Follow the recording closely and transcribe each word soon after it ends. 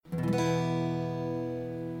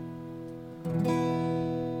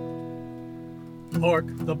Orc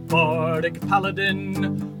the bardic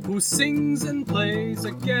paladin, who sings and plays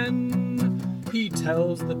again. He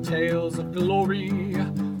tells the tales of glory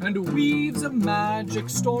and weaves a magic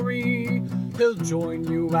story. He'll join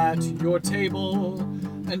you at your table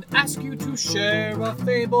and ask you to share a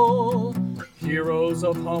fable. Heroes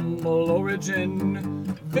of humble origin,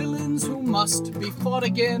 villains who must be fought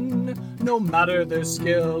again. No matter their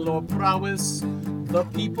skill or prowess, the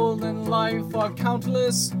people in life are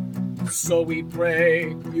countless. So we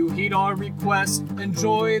pray you heed our request.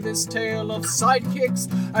 Enjoy this tale of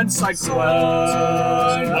sidekicks and side quests.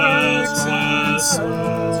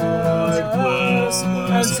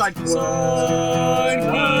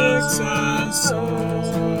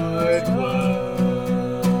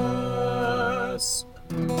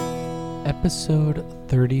 Episode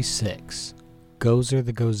 36. Gozer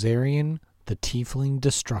the Gozerian, the Tiefling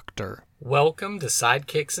Destructor. Welcome to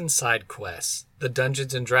Sidekicks and Side Quests, the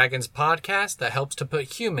Dungeons & Dragons podcast that helps to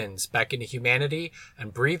put humans back into humanity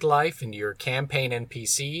and breathe life into your campaign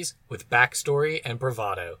NPCs with backstory and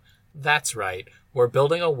bravado. That's right, we're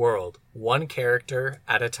building a world, one character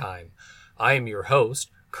at a time. I am your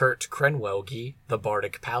host, Kurt Krenwelge, the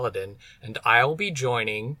Bardic Paladin, and I'll be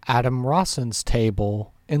joining Adam Rawson's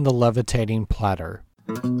table in the Levitating Platter.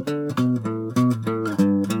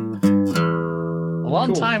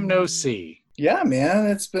 Long time no see. Yeah, man,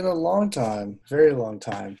 it's been a long time. Very long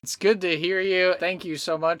time. It's good to hear you. Thank you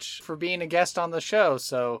so much for being a guest on the show.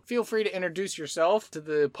 So feel free to introduce yourself to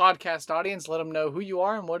the podcast audience. Let them know who you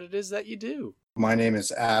are and what it is that you do. My name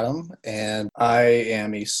is Adam, and I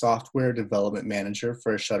am a software development manager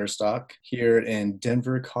for Shutterstock here in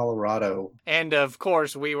Denver, Colorado. And of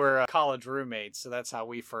course, we were college roommates, so that's how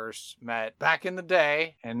we first met back in the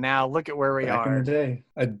day. And now look at where we are. Back in the day.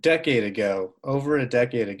 A decade ago. Over a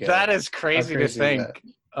decade ago. That is crazy to think.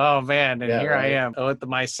 Oh, man. And yeah, here right. I am with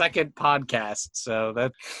my second podcast. So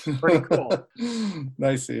that's pretty cool.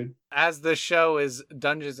 Nice, dude. As the show is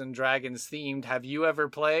Dungeons & Dragons themed, have you ever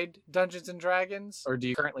played Dungeons & Dragons? Or do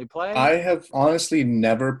you currently play? I have honestly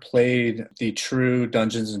never played the true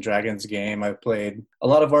Dungeons & Dragons game. I've played a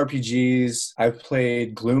lot of RPGs. I've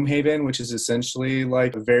played Gloomhaven, which is essentially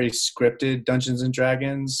like a very scripted Dungeons &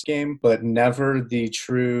 Dragons game, but never the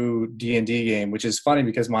true D&D game, which is funny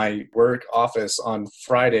because my work office on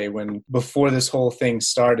Friday, before this whole thing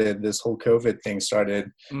started, this whole COVID thing started,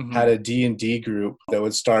 had a D&D group that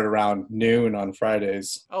would start around noon on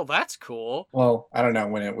Fridays. Oh, that's cool. Well, I don't know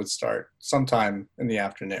when it would start. Sometime in the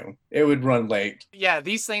afternoon. It would run late. Yeah,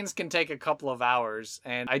 these things can take a couple of hours.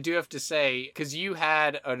 And I do have to say, because you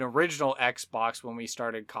had an original Xbox when we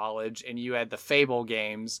started college and you had the Fable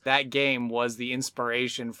games, that game was the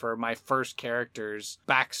inspiration for my first character's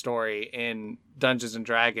backstory in Dungeons and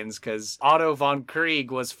Dragons, because Otto von Krieg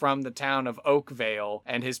was from the town of Oakvale,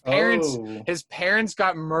 and his parents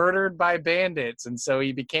got murdered by bandits, and so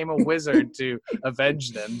he became a wizard to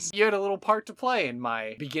avenge them. So you had a little part to play in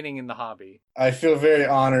my beginning in the hobby. I feel very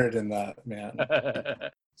honored in that, man.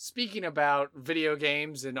 Speaking about video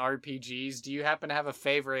games and RPGs, do you happen to have a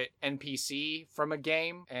favorite NPC from a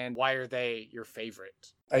game, and why are they your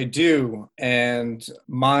favorite? I do, and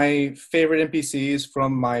my favorite NPC is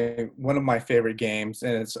from one of my favorite games,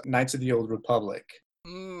 and it's Knights of the Old Republic.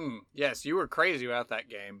 Yes, you were crazy about that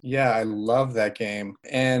game. Yeah, I love that game.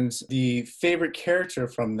 And the favorite character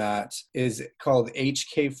from that is called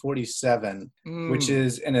HK-47, which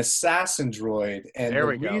is an assassin droid. And the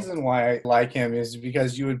reason why I like him is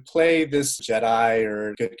because you would play this Jedi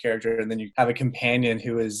or good character, and then you have a companion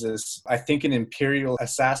who is this, I think, an Imperial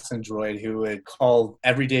assassin droid who would call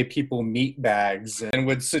everyday people meatbags and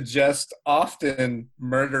would suggest often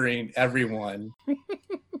murdering everyone.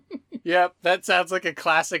 Yep, that sounds like a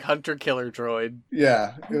classic hunter-killer droid.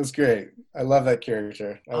 Yeah, it was great. I love that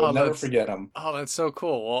character. I will never forget him. Oh, that's so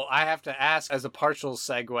cool. Well, I have to ask, as a partial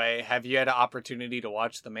segue, have you had an opportunity to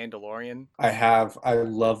watch The Mandalorian? I have. I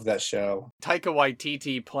love that show. Taika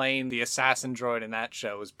Waititi playing the assassin droid in that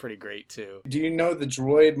show was pretty great, too. Do you know the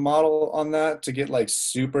droid model on that to get, like,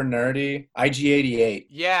 super nerdy? IG-88.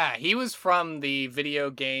 Yeah, he was from the video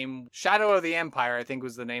game Shadow of the Empire, I think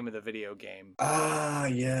was the name of the video game. Ah,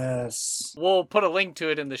 yes. We'll put a link to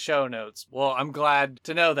it in the show notes. Well, I'm glad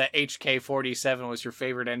to know that HK-47 was your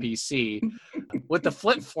favorite NPC. With the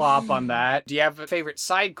flip-flop on that, do you have a favorite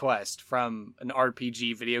side quest from an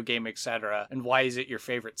RPG, video game, etc.? And why is it your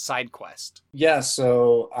favorite side quest? Yeah,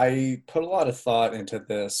 so I put a lot of thought into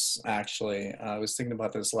this, actually. I was thinking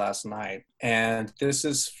about this last night. And this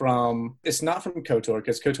is it's not from KOTOR,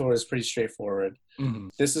 because KOTOR is pretty straightforward. Mm-hmm.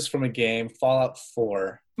 This is from a game, Fallout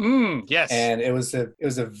 4. Yes. And it was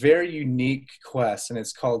a very unique quest, and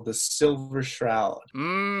it's called the Silver Shroud.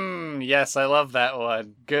 Yes, I love that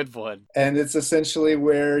one. Good one. And it's essentially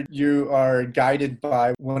where you are guided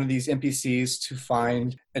by one of these NPCs to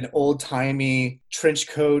find an old-timey trench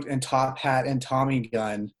coat and top hat and Tommy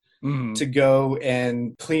gun to go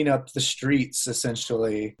and clean up the streets,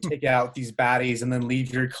 essentially, take out these baddies and then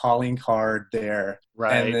leave your calling card there.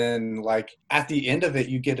 Right. And then, like, at the end of it,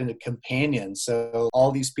 you get a companion. So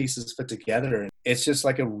all these pieces put together. It's just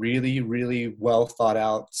like a really, really well thought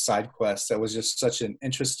out side quest that was just such an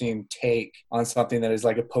interesting take on something that is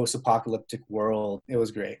like a post-apocalyptic world. It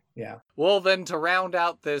was great. Yeah. Well, then to round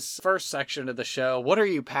out this first section of the show, what are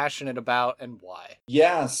you passionate about and why?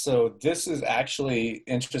 Yeah, so this is actually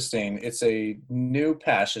interesting. It's a new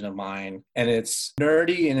passion of mine, and it's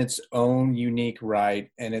nerdy in its own unique right,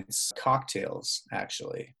 and it's cocktails,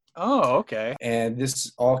 actually. Oh, okay. And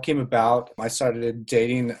this all came about. I started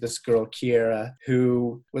dating this girl, Kiera,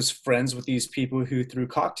 who was friends with these people who threw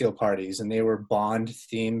cocktail parties, and they were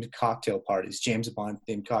Bond-themed cocktail parties, James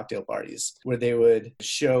Bond-themed cocktail parties, where they would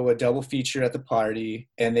show a double feature at the party,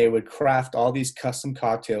 and they would craft all these custom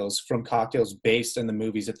cocktails from cocktails based in the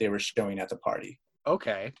movies that they were showing at the party.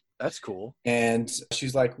 Okay. That's cool. And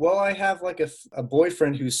she's like, well, I have like a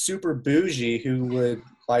boyfriend who's super bougie who would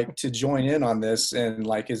like to join in on this and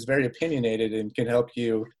like is very opinionated and can help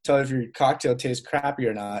you tell if your cocktail tastes crappy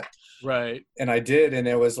or not. Right. And I did. And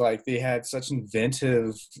it was like they had such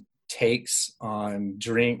inventive takes on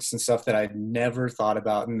drinks and stuff that I'd never thought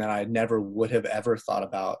about and that I never would have ever thought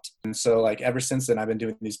about. And so like ever since then, I've been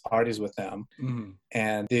doing these parties with them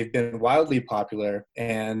and they've been wildly popular,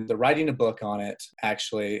 and they're writing a book on it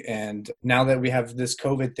actually. And now that we have this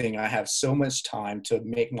COVID thing, I have so much time to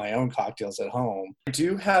make my own cocktails at home. I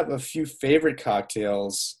do have a few favorite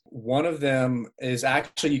cocktails. One of them is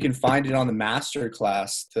actually, you can find it on the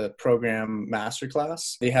masterclass, the program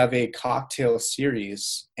masterclass. They have a cocktail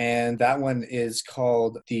series, and that one is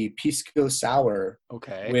called the Pisco Sour,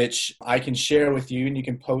 which I can share with you and you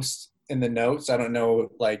can post in the notes. I don't know,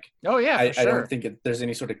 like, oh yeah, I sure. don't think there's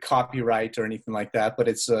any sort of copyright or anything like that, but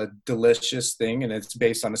it's a delicious thing, and it's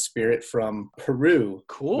based on a spirit from Peru.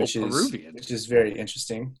 Cool, Peruvian. Which is very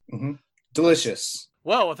interesting. Delicious.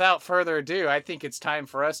 Well, without further ado, I think it's time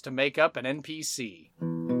for us to make up an NPC.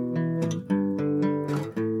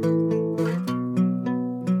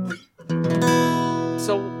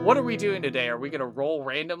 So what are we doing today? Are we going to roll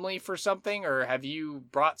randomly for something, or have you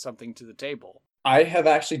brought something to the table? I have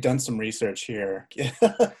actually done some research here.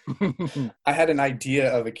 I had an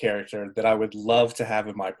idea of a character that I would love to have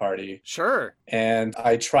in my party. Sure. And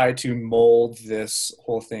I tried to mold this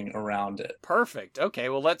whole thing around it. Perfect. Okay,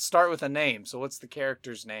 well, let's start with a name. So what's the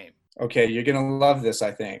character's name? Okay, you're going to love this, I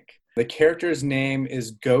think. The character's name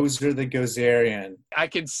is Gozer the Gozerian. I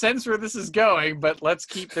can sense where this is going, but let's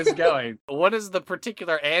keep this going. What is the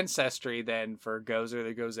particular ancestry then for Gozer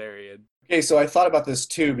the Gozerian? Okay, so I thought about this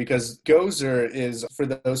too, because Gozer is, for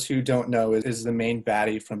those who don't know, is the main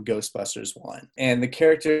baddie from Ghostbusters 1. And the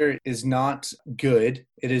character is not good.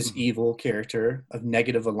 It is evil character of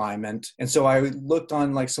negative alignment. And so I looked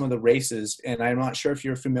on like some of the races, and I'm not sure if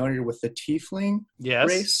you're familiar with the Tiefling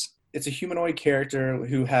race. It's a humanoid character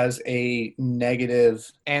who has a negative,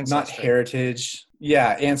 not heritage.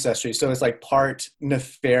 Yeah, ancestry. So it's like part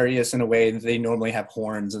nefarious in a way that they normally have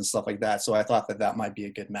horns and stuff like that. So I thought that might be a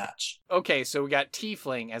good match. Okay, so we got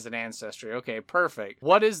Tiefling as an ancestry. Okay, perfect.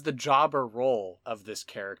 What is the job or role of this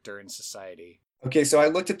character in society? Okay, so I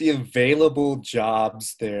looked at the available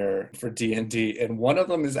jobs there for D&D, and one of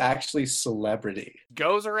them is actually celebrity.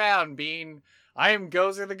 Goes around being, I am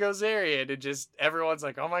Gozer the Gozerian, and just everyone's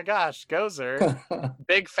like, oh my gosh, Gozer,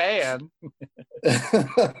 big fan.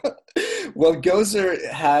 Well, Gozer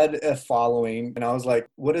had a following, and I was like,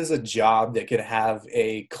 what is a job that could have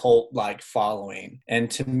a cult-like following? And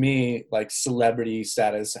to me, like celebrity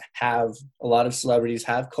status, a lot of celebrities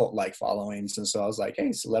have cult-like followings. And so I was like,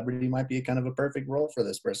 hey, celebrity might be kind of a perfect role for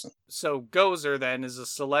this person. So Gozer then is a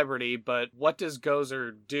celebrity, but what does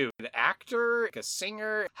Gozer do? An actor, a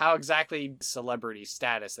singer? How exactly celebrity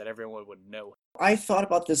status that everyone would know? I thought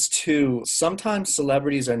about this too. Sometimes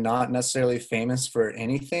celebrities are not necessarily famous for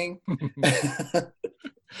anything.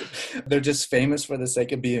 They're just famous for the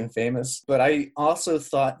sake of being famous. But I also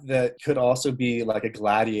thought that could also be like a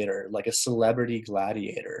gladiator, like a celebrity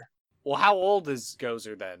gladiator. Well, how old is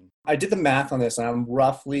Gozer then? I did the math on this, and I'm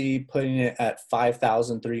roughly putting it at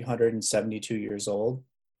 5,372 years old.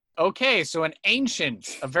 Okay, so a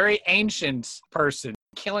very ancient person,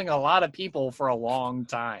 killing a lot of people for a long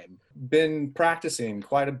time. Been practicing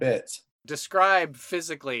quite a bit. Describe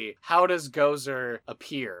physically, how does Gozer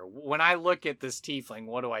appear? When I look at this tiefling,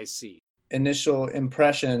 what do I see? Initial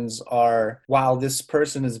impressions are, wow, this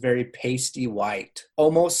person is very pasty white,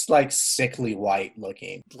 almost like sickly white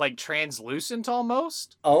looking. Like translucent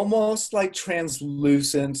almost? Almost like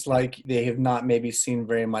translucent, like they have not maybe seen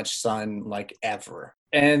very much sun like ever.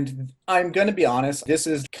 And I'm going to be honest, this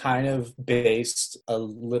is kind of based a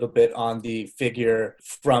little bit on the figure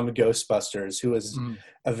from Ghostbusters, who is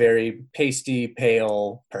a very pasty,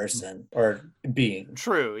 pale person or being.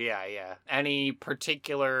 True, yeah. Any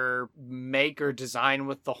particular make or design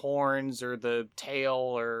with the horns or the tail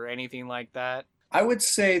or anything like that? I would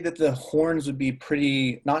say that the horns would be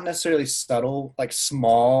pretty, not necessarily subtle, like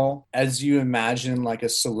small, as you imagine like a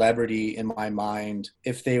celebrity in my mind.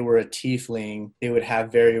 If they were a tiefling, they would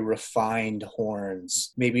have very refined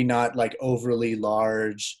horns. Maybe not like overly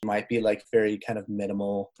large, might be like very kind of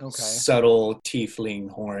minimal, subtle tiefling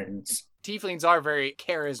horns. Tieflings are very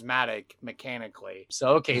charismatic mechanically.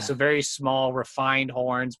 So very small, refined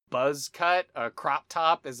horns. Buzz cut, a crop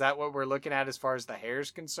top. Is that what we're looking at as far as the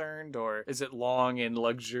hair's concerned? Or is it long and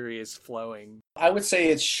luxurious flowing? I would say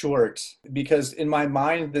it's short because in my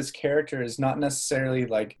mind, this character is not necessarily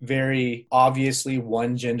like very obviously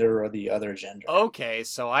one gender or the other gender. Okay,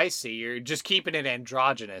 so I see. You're just keeping it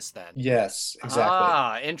androgynous then. Yes, exactly.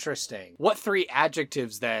 Ah, interesting. What 3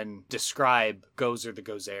 adjectives then describe Gozer the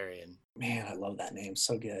Gozerian? Man, I love that name.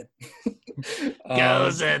 So good.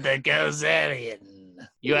 Gozer the Gozerian.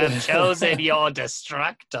 You have chosen your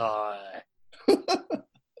destructor.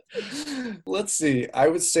 Let's see. I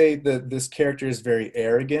would say that this character is very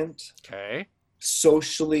arrogant. Okay.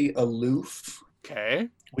 Socially aloof. Okay.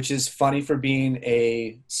 Which is funny for being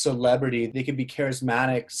a celebrity. They could be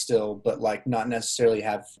charismatic still, but like not necessarily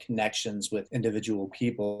have connections with individual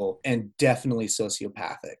people, and definitely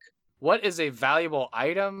sociopathic. What is a valuable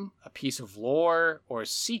item, a piece of lore, or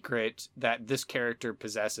secret that this character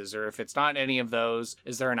possesses? Or if it's not any of those,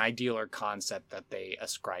 is there an ideal or concept that they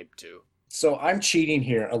ascribe to? So I'm cheating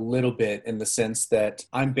here a little bit in the sense that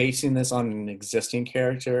I'm basing this on an existing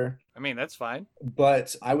character. I mean, that's fine.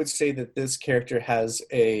 But I would say that this character has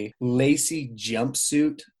a lacy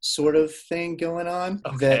jumpsuit sort of thing going on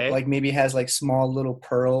that like maybe has like small little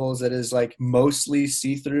pearls that is like mostly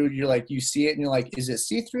see-through. You're like, you see it and you're like, is it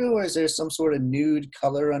see-through or is there some sort of nude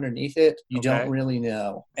color underneath it? You don't really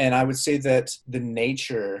know. And I would say that the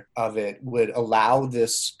nature of it would allow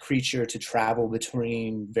this creature to travel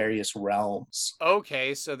between various realms.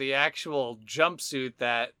 Okay, so the actual jumpsuit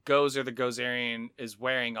that Gozer the Gozerian is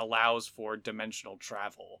wearing allows for dimensional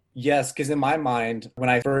travel. Yes, because in my mind, when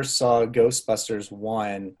I first saw Ghostbusters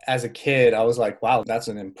 1, as a kid, I was like, wow, that's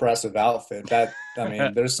an impressive outfit.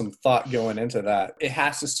 There's some thought going into that. It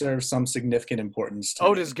has to serve some significant importance to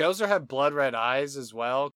me. Does Gozer have blood red eyes as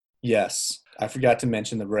well? Yes. I forgot to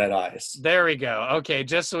mention the red eyes. There we go. Okay,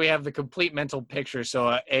 just so we have the complete mental picture.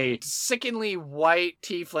 So a sickeningly white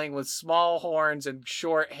tiefling with small horns and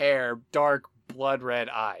short hair, dark blood red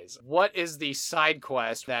eyes. What is the side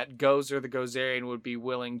quest that Gozer the Gozerian would be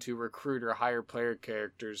willing to recruit or hire player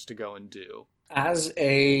characters to go and do? As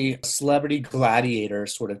a celebrity gladiator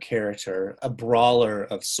sort of character, a brawler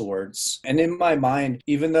of sorts. And in my mind,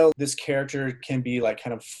 even though this character can be like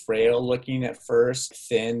kind of frail looking at first,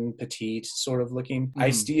 thin, petite sort of looking,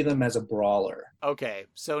 I see them as a brawler. Okay,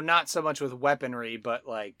 so not so much with weaponry, but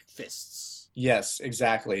like fists. Yes,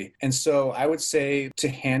 exactly. And so I would say to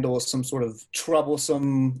handle some sort of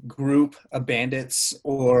troublesome group of bandits,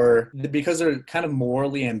 or because they're kind of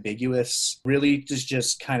morally ambiguous, really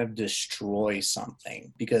just kind of destroy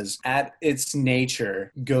something. Because at its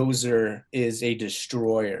nature, Gozer is a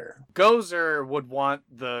destroyer. Gozer would want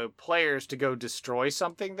the players to go destroy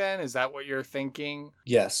something then? Is that what you're thinking?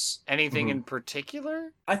 Yes. Anything in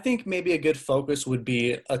particular? I think maybe a good focus would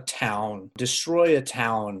be a town. Destroy a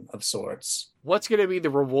town of sorts. What's going to be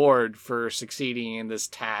the reward for succeeding in this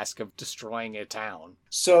task of destroying a town?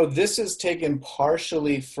 So this is taken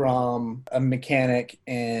partially from a mechanic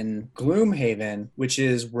in Gloomhaven, which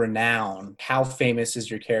is renown. How famous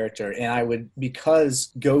is your character? And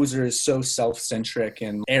because Gozer is so self-centric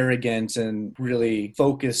and arrogant and really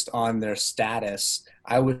focused on their status,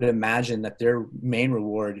 I would imagine that their main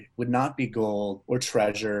reward would not be gold or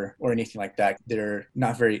treasure or anything like that. They're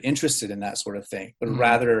not very interested in that sort of thing, but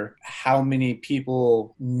rather how many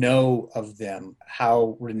people know of them,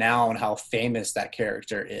 how renowned, how famous that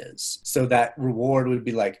character is. So that reward would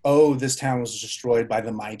be like, oh, this town was destroyed by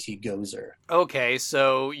the mighty Gozer. Okay,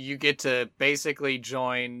 so you get to basically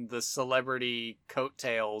join the celebrity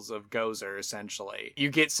coattails of Gozer, essentially. You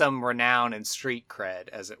get some renown and street cred,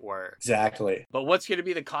 as it were. Exactly. But what's going to to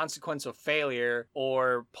be the consequence of failure,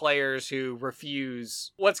 or players who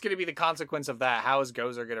refuse? What's going to be the consequence of that? How is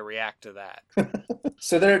Gozer going to react to that?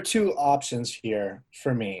 So there are two options here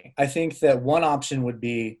for me. I think that one option would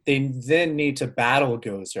be they then need to battle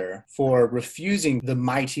Gozer for refusing the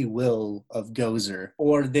mighty will of Gozer,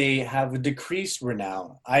 or they have a decreased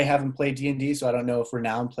renown. I haven't played D&D, so I don't know if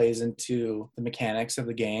renown plays into the mechanics of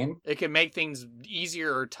the game. It can make things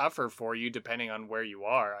easier or tougher for you depending on where you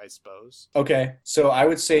are, I suppose. Okay, so I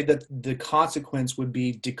would say that the consequence would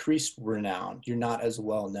be decreased renown. You're not as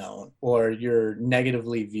well known, or you're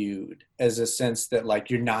negatively viewed, as a sense that like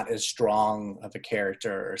you're not as strong of a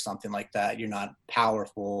character or something like that. You're not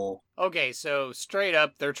powerful. Okay, so straight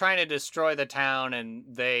up, they're trying to destroy the town and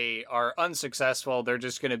they are unsuccessful. They're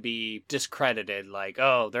just going to be discredited, like,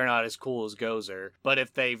 oh, they're not as cool as Gozer. But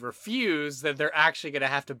if they refuse, then they're actually going to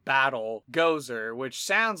have to battle Gozer, which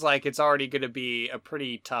sounds like it's already going to be a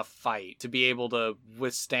pretty tough fight to be able to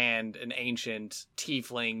withstand an ancient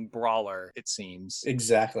tiefling brawler, it seems.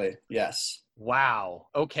 Exactly, yes. Wow.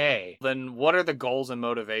 Okay. Then what are the goals and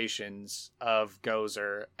motivations of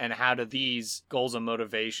Gozer, and how do these goals and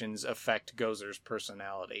motivations affect Gozer's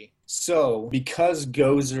personality? So, because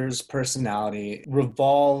Gozer's personality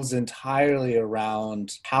revolves entirely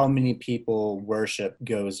around how many people worship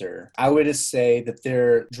Gozer, I would say that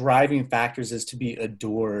their driving factors is to be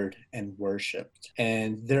adored and worshipped.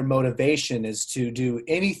 And their motivation is to do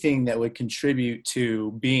anything that would contribute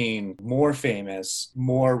to being more famous,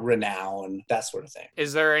 more renowned, that sort of thing.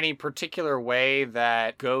 Is there any particular way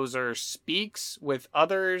that Gozer speaks with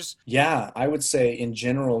others? Yeah, I would say in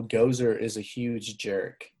general, Gozer is a huge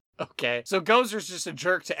jerk. Okay, so Gozer's just a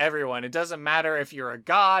jerk to everyone. It doesn't matter if you're a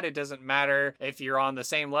god. It doesn't matter if you're on the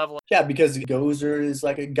same level. Yeah, because Gozer is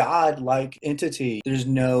like a god-like entity. There's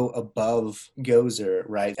no above Gozer,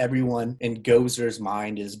 right? Everyone in Gozer's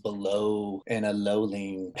mind is below and a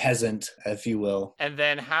lowling peasant, if you will. And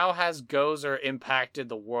then how has Gozer impacted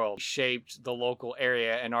the world, shaped the local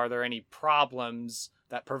area, and are there any problems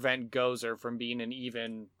that prevent Gozer from being an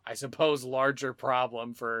even, I suppose, larger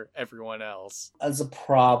problem for everyone else? As a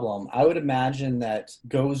problem, I would imagine that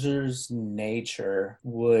Gozer's nature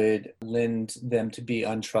would lend them to be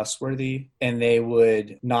untrustworthy, and they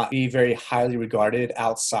would not be very highly regarded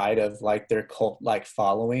outside of like their cult-like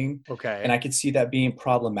following. Okay. And I could see that being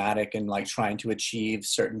problematic and like trying to achieve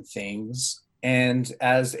certain things. And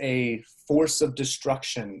as a force of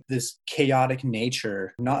destruction, this chaotic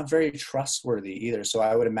nature, not very trustworthy either. So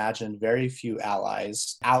I would imagine very few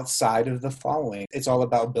allies outside of the following. It's all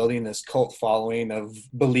about building this cult following of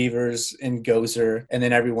believers in Gozer, and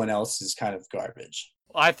then everyone else is kind of garbage.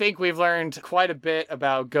 I think we've learned quite a bit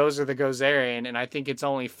about Gozer the Gozerian, and I think it's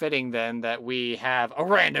only fitting then that we have a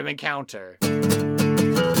random encounter.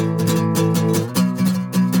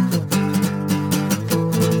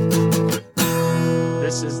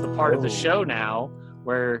 This is the part of the show now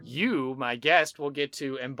where you, my guest, will get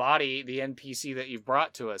to embody the NPC that you've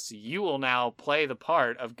brought to us. You will now play the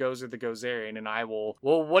part of Gozer the Gozerian, and I will...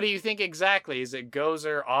 Well, what do you think exactly? Is it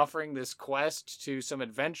Gozer offering this quest to some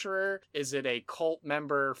adventurer? Is it a cult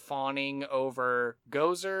member fawning over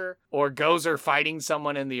Gozer? Or Gozer fighting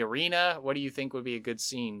someone in the arena? What do you think would be a good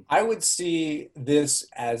scene? I would see this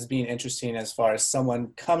as being interesting as far as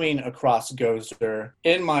someone coming across Gozer,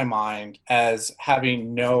 in my mind, as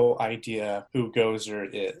having no idea who Gozer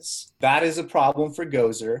is. That is a problem for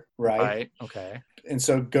Gozer, right? Right, okay. And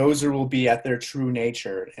so Gozer will be at their true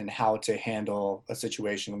nature and how to handle a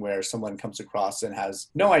situation where someone comes across and has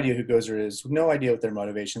no idea who Gozer is, no idea what their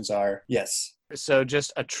motivations are. Yes. So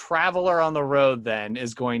just a traveler on the road then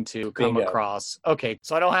is going to come Bingo. across. Okay,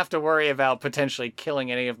 so I don't have to worry about potentially killing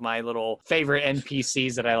any of my little favorite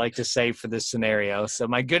NPCs that I like to save for this scenario. So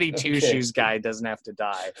my goody two-shoes guy doesn't have to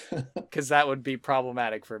die, because that would be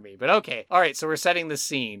problematic for me. But okay, all right, so we're setting the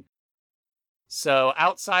scene. So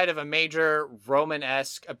outside of a major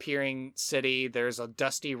Roman-esque appearing city, there's a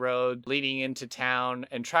dusty road leading into town,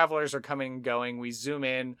 and travelers are coming and going. We zoom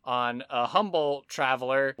in on a humble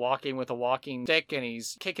traveler walking with a walking stick, and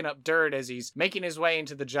he's kicking up dirt as he's making his way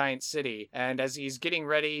into the giant city. And as he's getting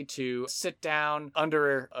ready to sit down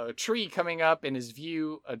under a tree coming up in his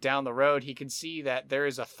view down the road, he can see that there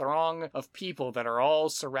is a throng of people that are all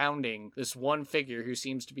surrounding this one figure who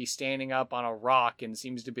seems to be standing up on a rock and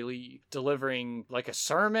seems to be delivering like a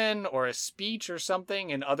sermon or a speech or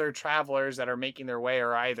something, and other travelers that are making their way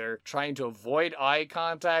are either trying to avoid eye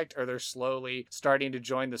contact or they're slowly starting to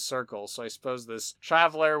join the circle. So I suppose this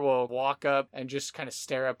traveler will walk up and just kind of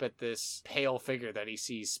stare up at this pale figure that he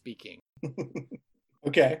sees speaking.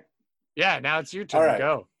 Okay. Yeah, now it's your turn All to right.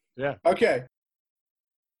 go. Yeah. Okay.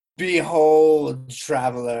 Behold,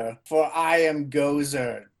 traveler, for I am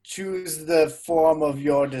Gozer. Choose the form of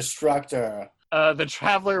your destructor. The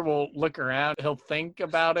traveler will look around. He'll think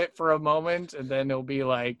about it for a moment, and then he'll be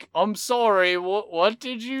like, I'm sorry, what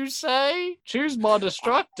did you say? Choose my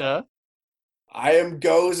destructor. I am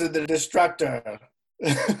Gozer the destructor.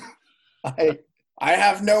 I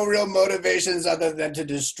have no real motivations other than to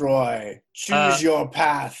destroy. Choose your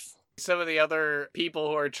path. Some of the other people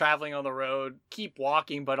who are traveling on the road keep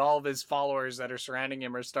walking, but all of his followers that are surrounding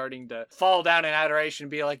him are starting to fall down in adoration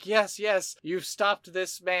and be like, yes, you've stopped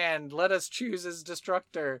this man. Let us choose his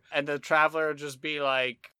destructor. And the traveler will just be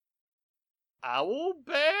like, Owl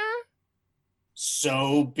Bear?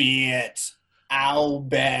 So be it. Owl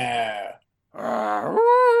Bear.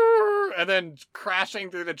 And then crashing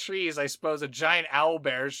through the trees, I suppose a giant owl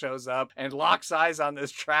bear shows up and locks eyes on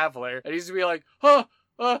this traveler. And he's going to be like,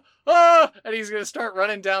 and he's going to start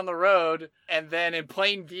running down the road. And then in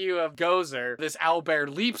plain view of Gozer, this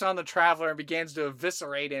owlbear leaps on the traveler and begins to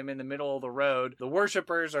eviscerate him in the middle of the road. The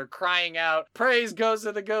worshippers are crying out, praise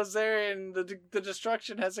Gozer the Gozerian, the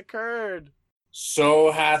destruction has occurred.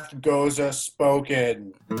 So hath Gozer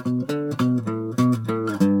spoken.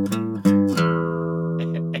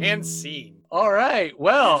 And scene. All right.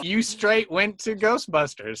 Well, you straight went to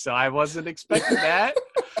Ghostbusters, so I wasn't expecting that.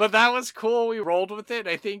 But that was cool. We rolled with it.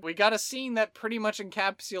 I think we got a scene that pretty much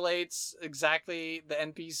encapsulates exactly the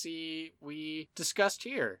NPC we discussed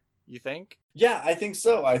here. You think? Yeah, I think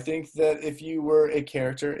so. I think that if you were a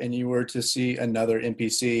character and you were to see another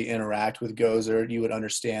NPC interact with Gozer, you would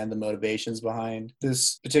understand the motivations behind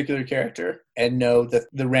this particular character and know that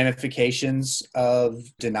the ramifications of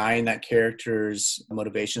denying that character's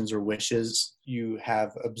motivations or wishes. You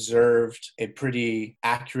have observed a pretty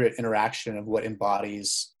accurate interaction of what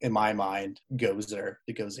embodies, in my mind, Gozer,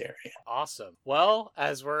 the Gozerian. Awesome. Well,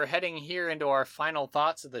 as we're heading here into our final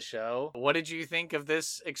thoughts of the show, what did you think of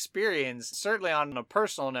this experience? Certainly on a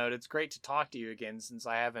personal note, it's great to talk to you again since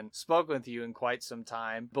I haven't spoken with you in quite some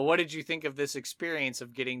time. But what did you think of this experience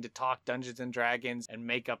of getting to talk Dungeons and Dragons and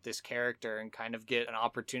make up this character and kind of get an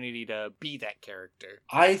opportunity to be that character?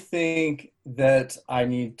 I think that I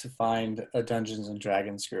need to find a Dungeons and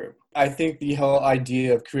Dragons group. I think the whole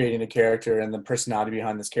idea of creating a character and the personality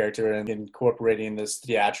behind this character and incorporating this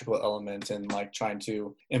theatrical element and like trying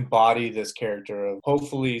to embody this character of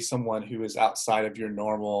hopefully someone who is outside of your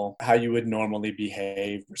normal, how you would normally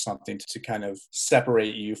behave or something to kind of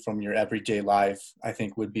separate you from your everyday life, I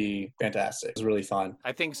think would be fantastic. It's really fun.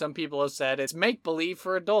 I think some people have said it's make-believe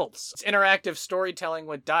for adults. It's interactive storytelling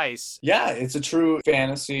with dice. Yeah, it's a true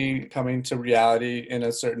fantasy coming to reality in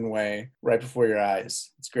a certain way right before your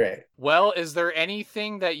eyes. It's great. Well, is there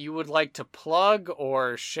anything that you would like to plug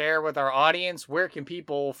or share with our audience? Where can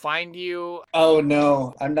people find you? Oh,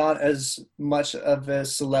 no. I'm not as much of a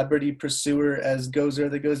celebrity pursuer as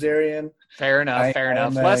Gozer the Gozerian. Fair enough.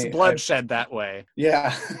 Less bloodshed that way.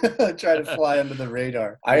 Yeah. Try to fly under the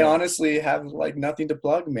radar. I honestly have like nothing to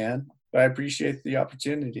plug, man. But I appreciate the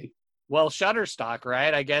opportunity. Well, Shutterstock,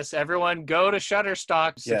 right? I guess everyone go to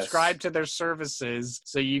Shutterstock, subscribe to their services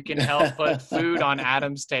so you can help put food on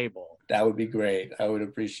Adam's table. That would be great. I would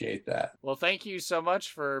appreciate that. Well, thank you so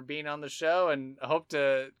much for being on the show, and I hope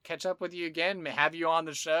to catch up with you again, have you on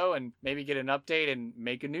the show, and maybe get an update and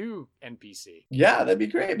make a new NPC. Yeah, that'd be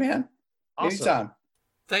great, man. Awesome. Anytime.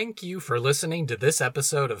 Thank you for listening to this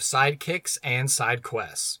episode of Sidekicks and Side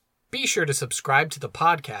Quests. Be sure to subscribe to the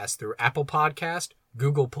podcast through Apple Podcast,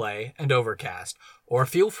 Google Play, and Overcast, or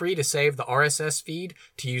feel free to save the RSS feed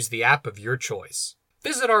to use the app of your choice.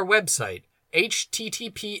 Visit our website,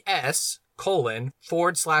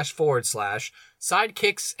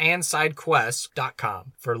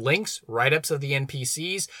 https://sidekicksandsidequests.com for links, write-ups of the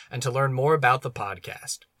NPCs, and to learn more about the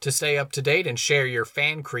podcast. To stay up to date and share your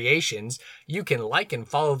fan creations, you can like and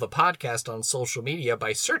follow the podcast on social media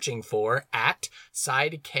by searching for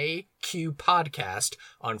 @SideKQ Podcast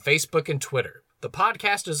on Facebook and Twitter. The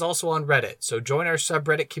podcast is also on Reddit, so join our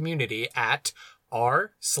subreddit community at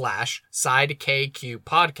r/SideKQ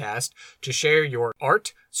Podcast to share your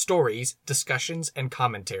art, stories, discussions, and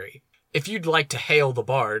commentary. If you'd like to hail the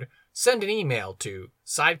bard, send an email to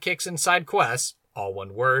sidekicksandsidequests, all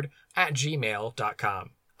one word, @gmail.com.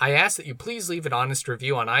 I ask that you please leave an honest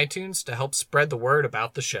review on iTunes to help spread the word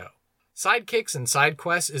about the show. Sidekicks and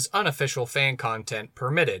Sidequests is unofficial fan content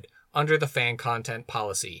permitted under the fan content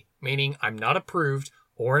policy, meaning I'm not approved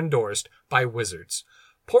or endorsed by Wizards.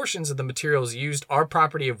 Portions of the materials used are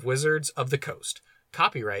property of Wizards of the Coast.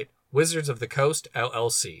 Copyright Wizards of the Coast,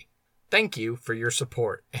 LLC. Thank you for your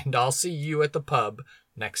support, and I'll see you at the pub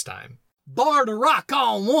next time. Bar to rock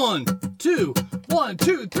on 1, 2, 1,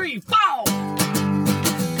 2, 3, 4.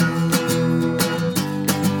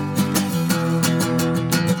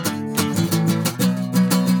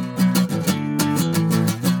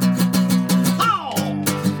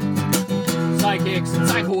 Sidekicks and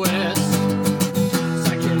Side Quests.